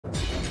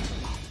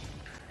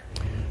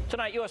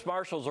Tonight, U.S.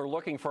 Marshals are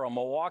looking for a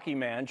Milwaukee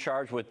man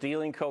charged with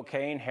dealing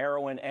cocaine,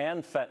 heroin,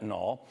 and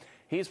fentanyl.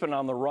 He's been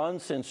on the run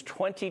since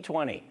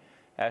 2020.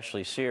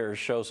 Ashley Sears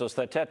shows us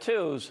the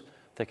tattoos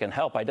that can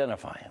help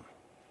identify him.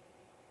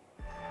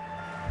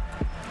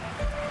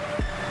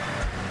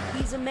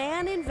 He's a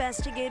man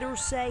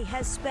investigators say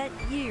has spent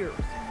years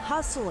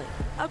hustling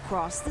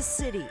across the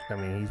city. I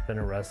mean, he's been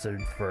arrested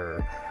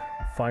for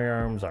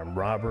firearms, armed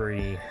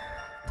robbery,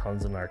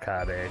 tons of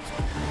narcotics.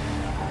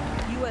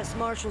 U.S.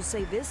 Marshals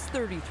say this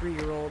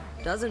 33-year-old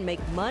doesn't make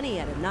money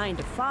at a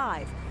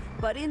 9-to-5,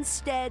 but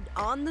instead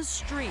on the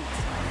streets,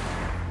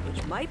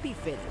 which might be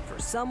fitting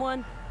for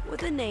someone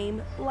with a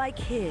name like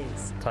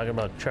his. Talking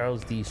about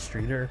Charles D.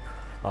 Streeter,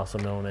 also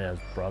known as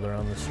Brother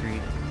on the Street.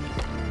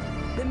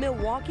 The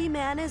Milwaukee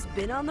man has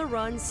been on the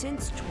run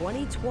since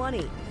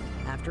 2020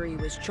 after he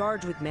was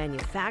charged with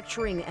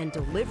manufacturing and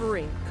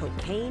delivering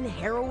cocaine,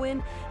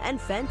 heroin, and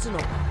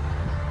fentanyl.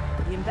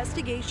 The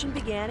investigation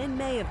began in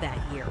May of that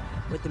year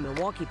with the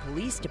Milwaukee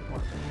Police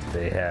Department.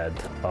 They had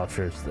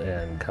officers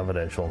and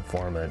confidential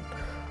informant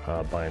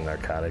buying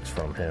narcotics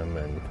from him,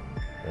 and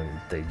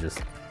they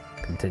just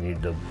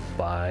continued to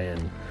buy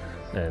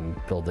and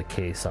build a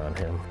case on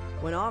him.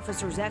 When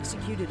officers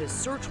executed a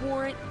search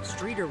warrant,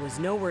 Streeter was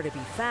nowhere to be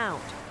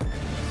found.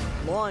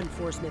 Law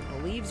enforcement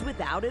believes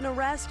without an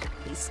arrest,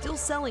 he's still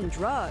selling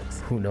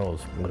drugs. Who knows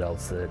what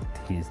else that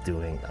he's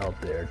doing out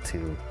there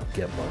to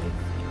get money.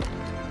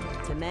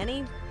 To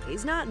many,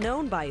 he's not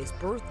known by his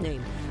birth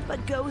name,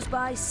 but goes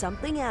by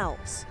something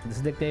else.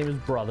 His nickname is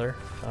Brother.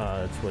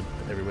 That's what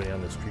everybody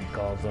on the street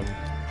calls him.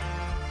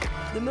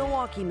 The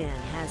Milwaukee man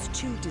has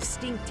two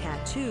distinct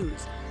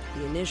tattoos,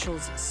 the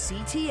initials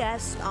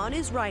CTS on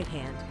his right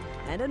hand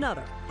and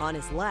another on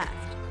his left.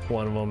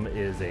 One of them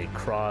is a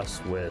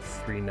cross with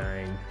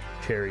 3-9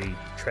 cherry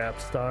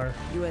trap star.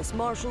 U.S.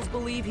 Marshals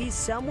believe he's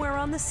somewhere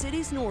on the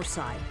city's north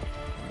side.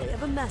 They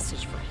have a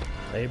message for him.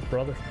 Hey,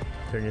 brother,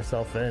 turn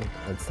yourself in.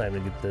 It's time to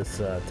get this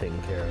taken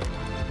care of.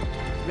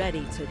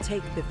 Ready to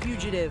take the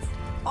fugitive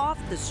off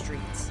the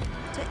streets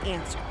to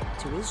answer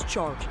to his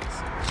charges.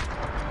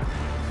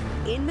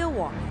 In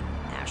Milwaukee,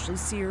 Ashley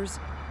Sears,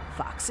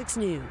 FOX 6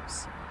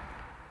 News.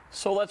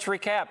 So let's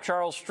recap.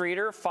 Charles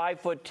Streeter,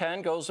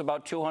 5'10", goes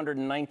about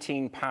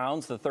 219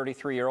 pounds. The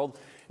 33-year-old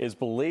is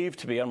believed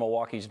to be on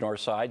Milwaukee's north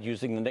side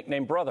using the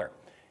nickname Brother.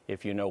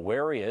 If you know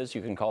where he is,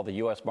 you can call the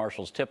U.S.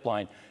 Marshals tip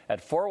line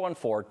at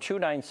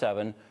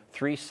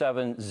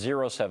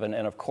 414-297-3707.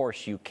 And of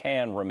course, you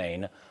can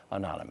remain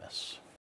anonymous.